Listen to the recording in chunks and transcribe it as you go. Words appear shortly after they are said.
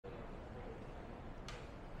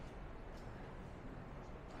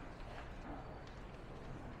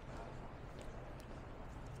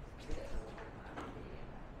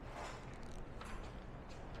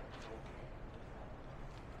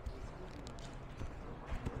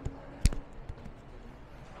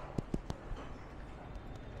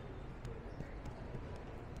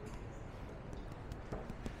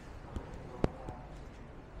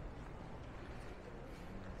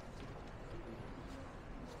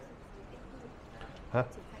Hả?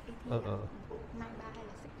 Triển khai AT là 93 hay là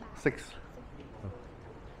 63? 6.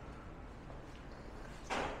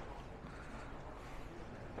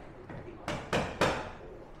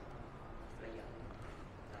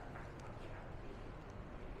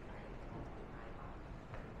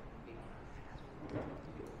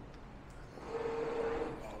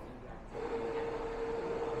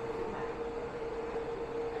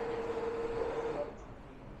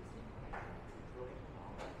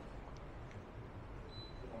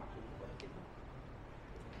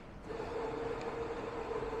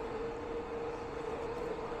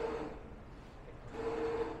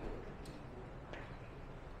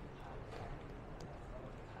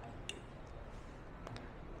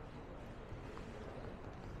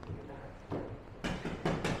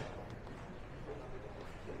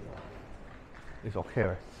 It's okay,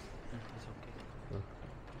 right? It's okay.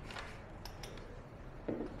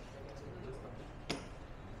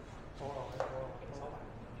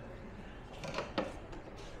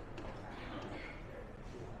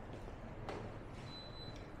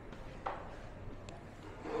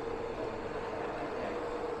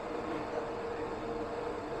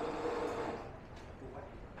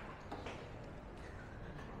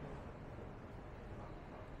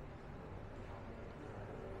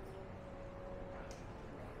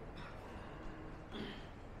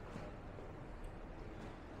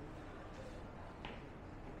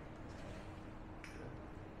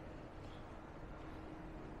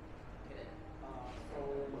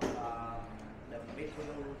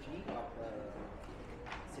 Methodology of the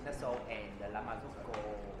Sineso and the Lamazusco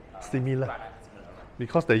Similar. product similar.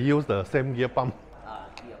 Because they use the same gear pump.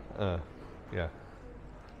 Yeah. Yeah.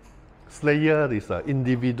 Slayer is an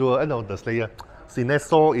individual. I know the Slayer.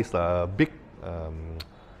 Sineso is a big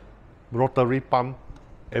rotary pump.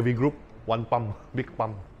 Every group, one pump, big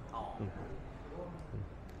pump. Oh.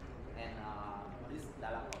 And this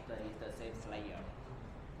Dalamote is the same Slayer.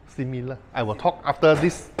 Similar. I will talk after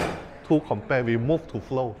this two compare. We move to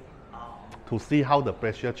flow to see how the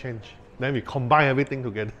pressure change. Then we combine everything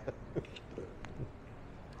together.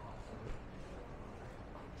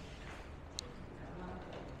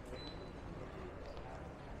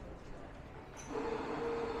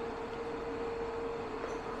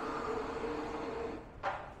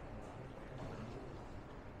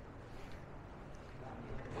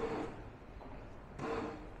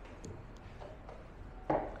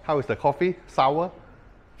 How is the coffee? Sour?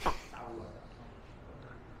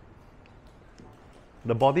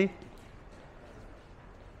 The body?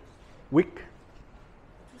 Weak?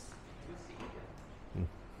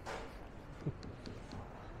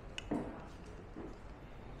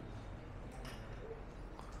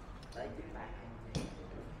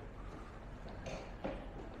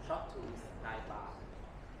 Short to is 9 bar.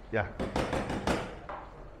 Yeah.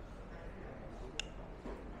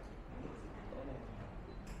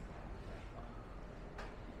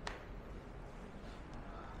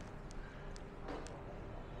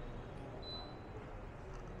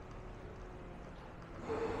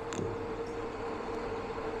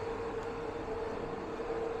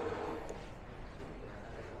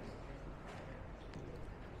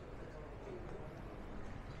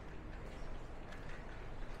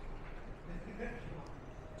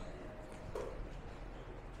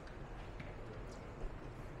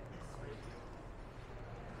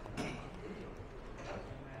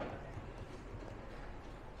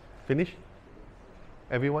 Finish?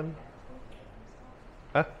 Everyone?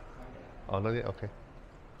 Huh? Oh, not yet. Okay.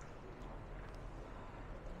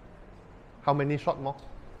 How many shot more?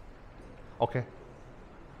 Okay.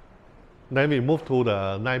 Then we move to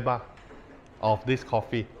the 9 bar of this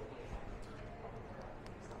coffee.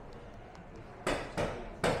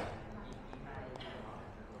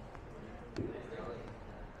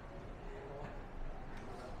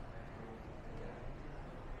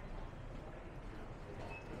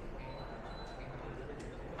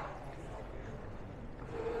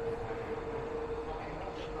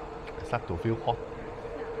 I start to feel hot.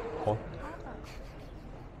 Hot.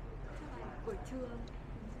 Buổi trưa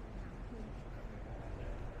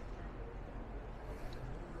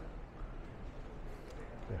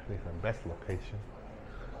Yeah, this is the best location.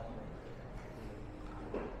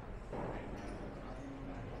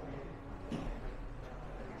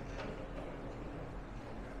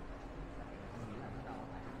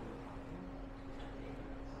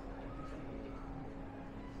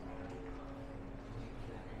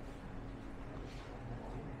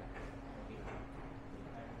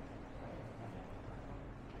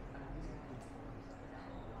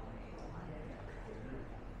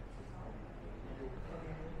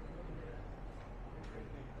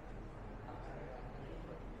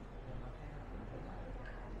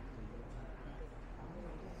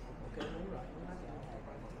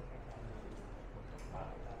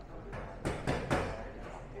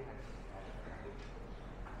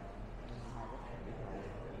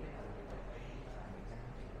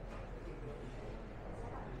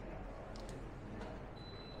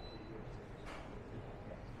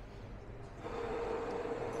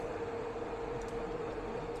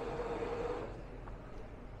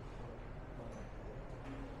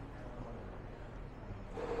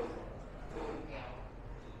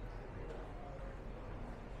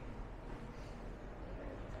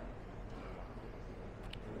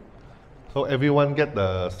 So everyone get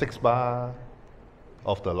the 6 bar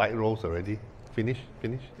of the light roast already. Finish?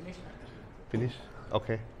 Finish?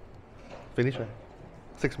 Okay. Finish, right?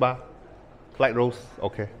 6 bar. Light roast,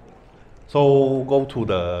 okay. So go to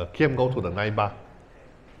the Kiem, go to the 9 bar.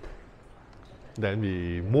 Then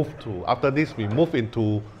we move to, after this we move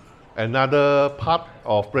into another part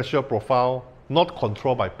of pressure profile, not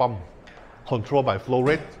controlled by pump, controlled by flow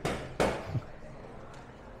rate.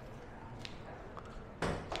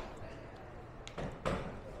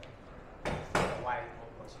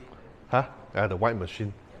 Huh? Yeah, the white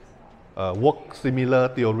machine. Work similar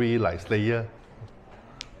theory like Slayer.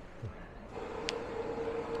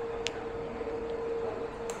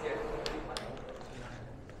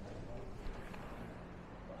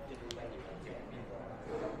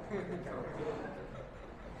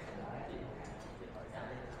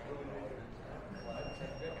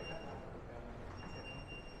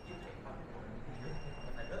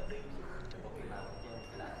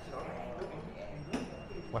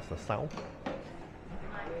 What's the sound?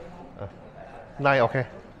 9, okay.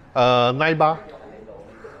 9 bar.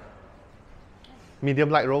 Medium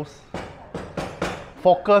light roast.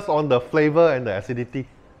 Focus on the flavor and the acidity.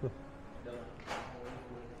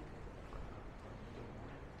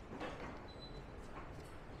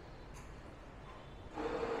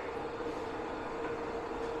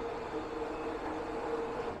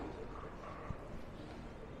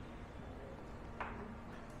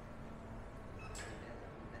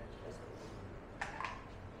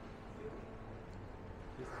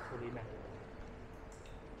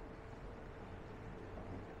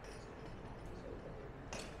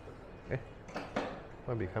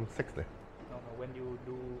 It becomes 6 then. No, when you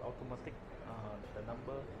do automatic, the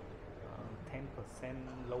number 10%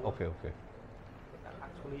 lower. Okay.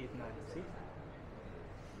 Actually, it's 96.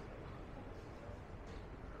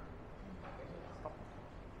 Stop.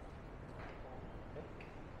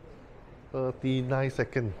 39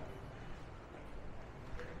 seconds.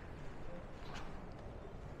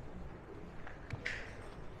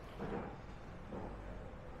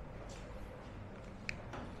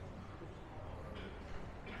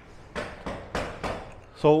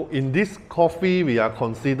 So in this coffee, we are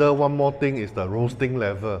consider one more thing is the roasting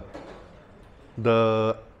level.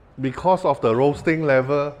 Because of the roasting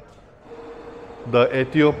level, the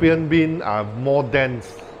Ethiopian beans are more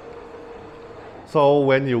dense. So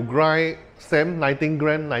when you grind same 19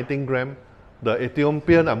 gram, the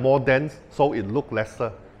Ethiopian are more dense, so it look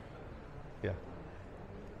lesser. Yeah.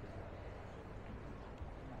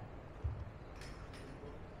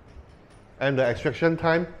 And the extraction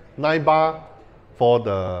time, 9 bar. For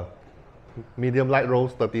the medium light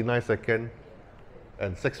roast, 39 seconds,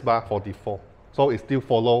 and 6 bar, 44. So it still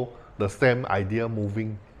follow the same idea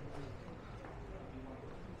moving.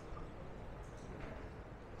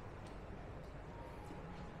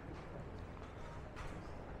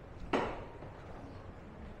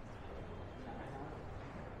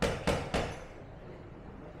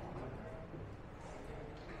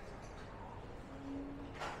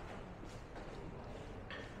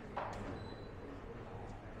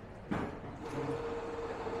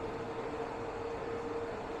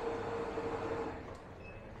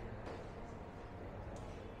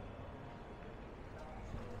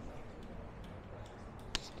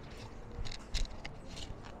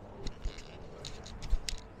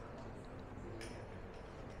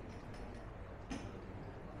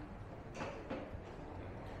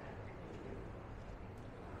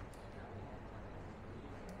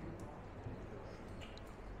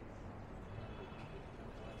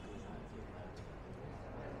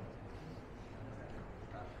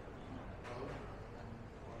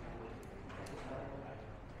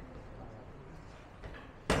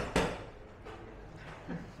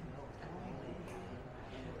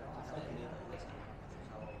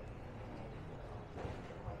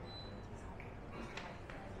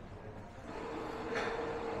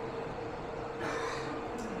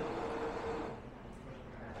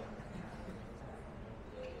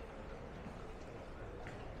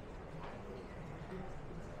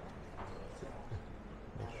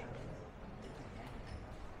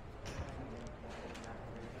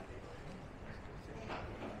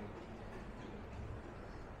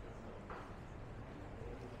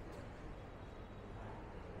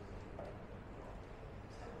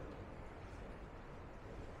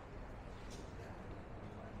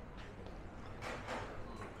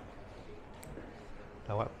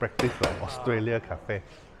 Practice like Australia cafe.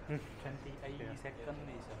 28 seconds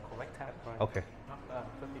is a correct time. Right? Okay. Not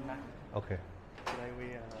 39. Okay. Today we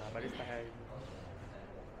Barista have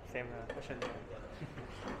same question.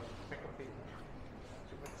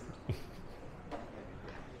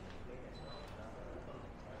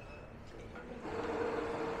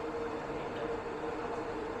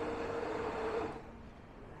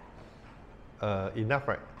 Enough,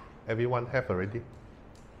 right? Everyone have already.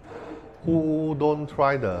 Who don't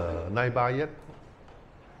try the 9 bar yet?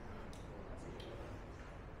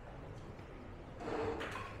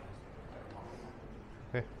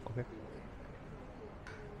 Okay, okay.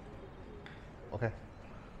 Okay.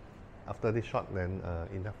 After this shot, then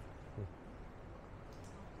enough.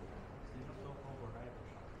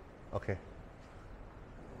 Okay.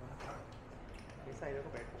 Cái xay đó có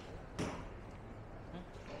vẻ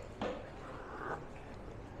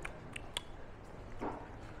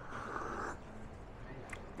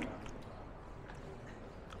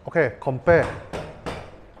Okay, compare.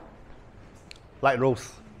 Light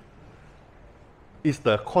roast. Is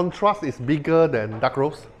the contrast is bigger than dark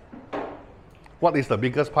roast? What is the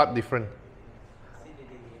biggest part different?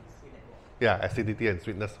 Yeah, acidity and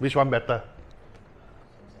sweetness. Which one better?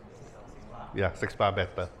 Yeah, 6 bar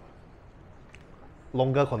better.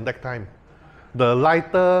 Longer contact time. The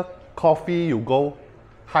lighter coffee you go,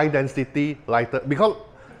 high density, lighter. Because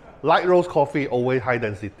light roast coffee always high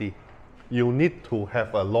density. You need to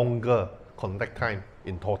have a longer contact time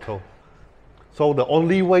in total. So the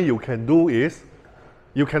only way you can do is,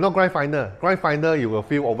 you cannot grind finer. Grind finer, you will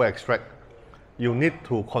feel over extract. You need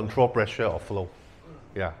to control pressure or flow.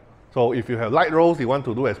 Yeah. So if you have light roast, you want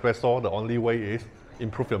to do espresso, the only way is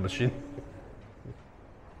improve your machine.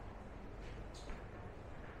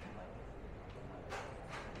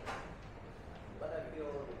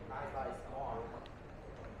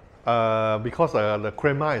 Because the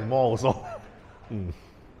crema is more also.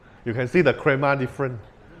 You can see the crema different.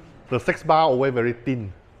 The 6 bar always very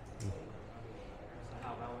thin.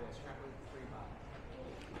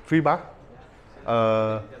 3 bar?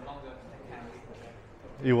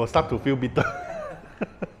 You will start to feel bitter.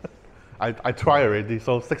 I try already,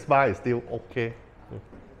 so 6 bar is still okay.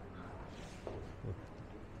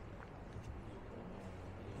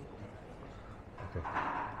 Okay.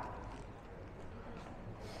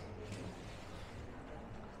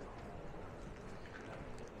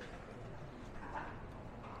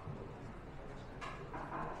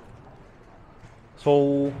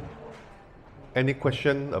 So, any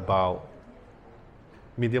question about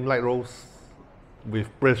medium light roast with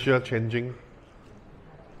pressure changing?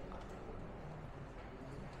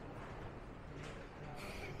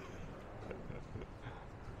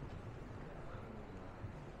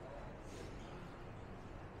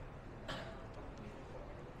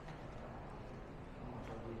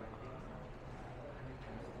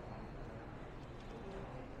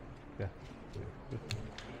 Yeah.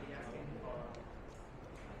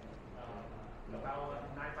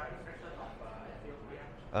 about 9 bar extraction of Ethiopia.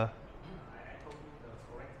 Uh, I told you the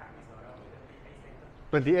correct time is around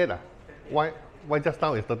 28 ah? Why just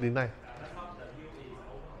now is 39? That's how the yield is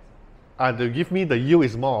over. They give me the yield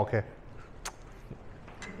is more, okay.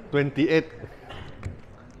 28.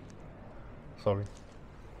 Sorry.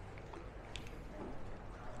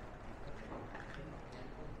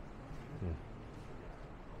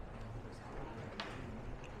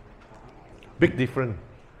 Big difference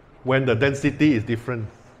when the density is different.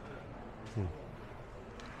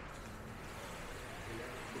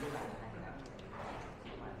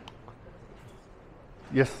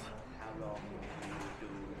 Yes.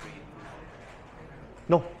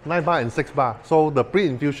 No, 9 bar and 6 bar. So the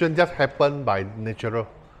pre-infusion just happened by natural.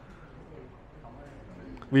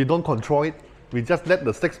 We don't control it. We just let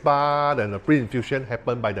the 6 bar and the pre-infusion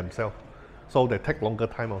happen by themselves. So they take longer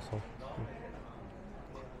time also.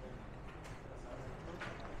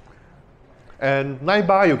 And 9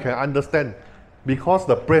 bar you can understand, because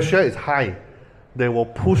the pressure is high, they will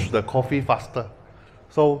push the coffee faster.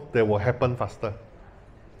 So they will happen faster.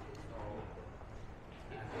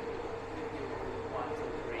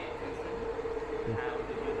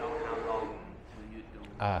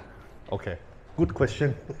 Ah, okay. Good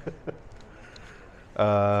question.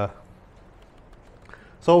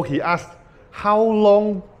 So he asked, how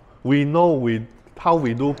long we know how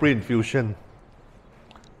we do pre-infusion?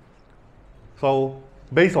 So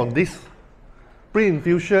based on this,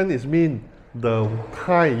 pre-infusion is mean the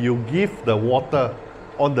time you give the water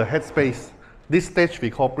on the headspace. This stage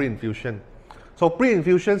we call pre-infusion. So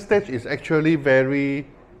pre-infusion stage is actually very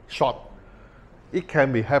short. It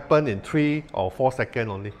can be happen in 3 or 4 seconds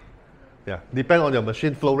only. Yeah, depend on your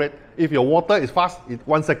machine flow rate. If your water is fast, it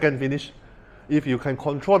 1 second finish. If you can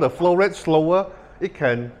control the flow rate slower, it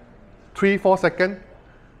can 3-4 seconds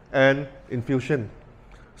and infusion.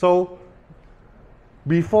 So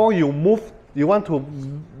before you move, you want to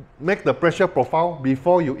make the pressure profile.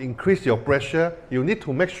 Before you increase your pressure, you need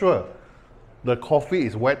to make sure the coffee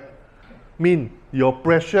is wet. Mean your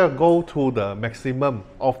pressure go to the maximum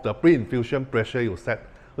of the pre-infusion pressure you set.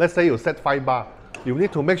 let's say you set 5 bar. You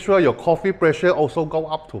need to make sure your coffee pressure also go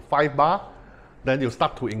up to 5 bar. Then you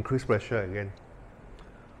start to increase pressure again.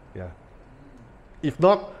 Yeah. If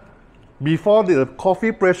not, before the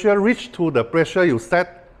coffee pressure reach to the pressure you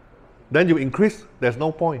set, then you increase, there's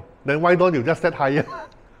no point. Then why don't you just set higher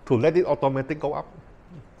to let it automatically go up?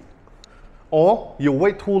 Or you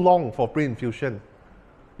wait too long for pre-infusion,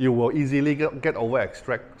 you will easily get over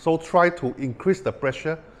extract. So try to increase the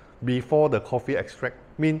pressure before the coffee extract.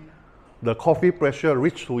 Mean the coffee pressure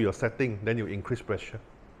reach to your setting, then you increase pressure.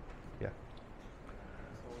 Yeah.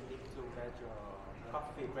 So you need to measure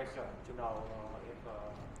coffee pressure to know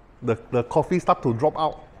if The coffee start to drop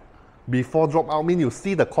out. Before drop out mean you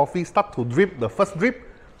see the coffee start to drip, the first drip,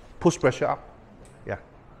 push pressure up. Yeah.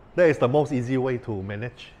 That is the most easy way to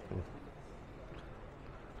manage.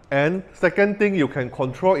 And second thing you can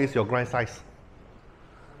control is your grind size.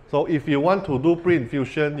 So if you want to do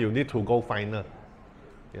pre-infusion, you need to go finer.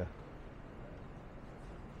 Yeah.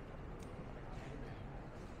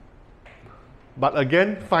 But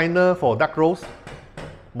again, finer for dark roast,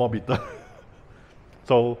 more bitter.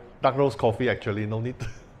 So dark roast coffee actually no need.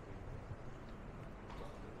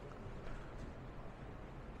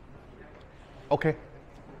 Okay,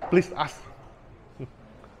 please ask.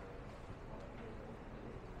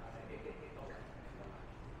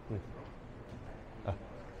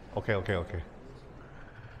 Okay.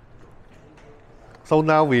 So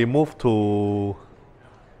now we move to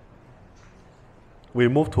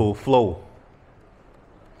flow.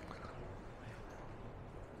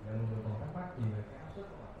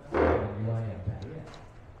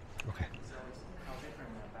 Okay. So how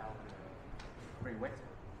different about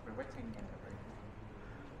pre-wetting and pre?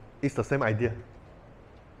 It's the same idea.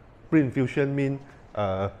 Pre-infusion mean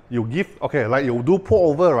you give, okay, like you do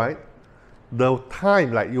pour over, right? The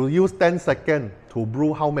time, like you use 10 seconds to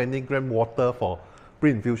brew how many gram water for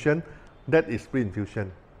pre-infusion, that is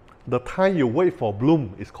pre-infusion. The time you wait for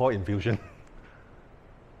bloom is called infusion.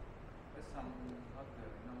 But some of the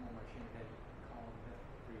normal machine they call that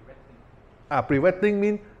pre-wetting. Pre-wetting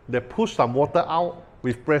means they push some water out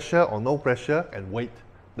with pressure or no pressure and wait.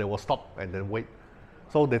 They will stop and then wait.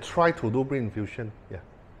 So they try to do pre-infusion, yeah,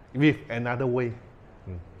 with another way.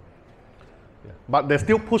 Yeah. But they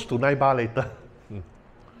still push to 9 bar later.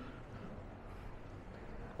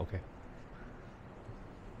 Okay.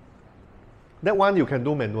 That one you can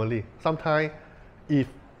do manually. Sometimes if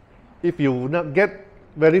you not get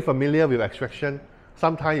very familiar with extraction,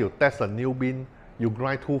 sometimes you test a new bean, you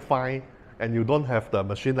grind too fine, and you don't have the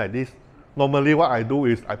machine like this. Normally what I do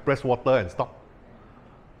is I press water and stop.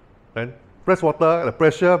 Then press water, the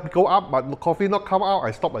pressure go up, but the coffee not come out,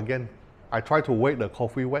 I stop again. I try to wait the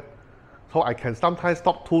coffee wet. So I can sometimes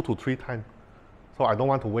stop 2 to 3 times. So I don't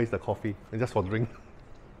want to waste the coffee, it's just for drink.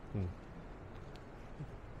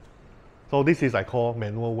 So this is I call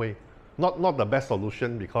manual way. Not the best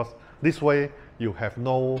solution because this way you have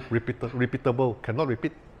no repeatable, cannot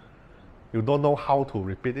repeat. You don't know how to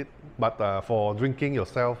repeat it. But for drinking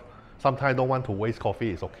yourself, sometimes don't want to waste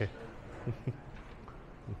coffee, it's okay.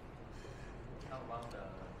 How about the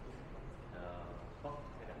pot?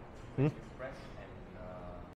 Hmm?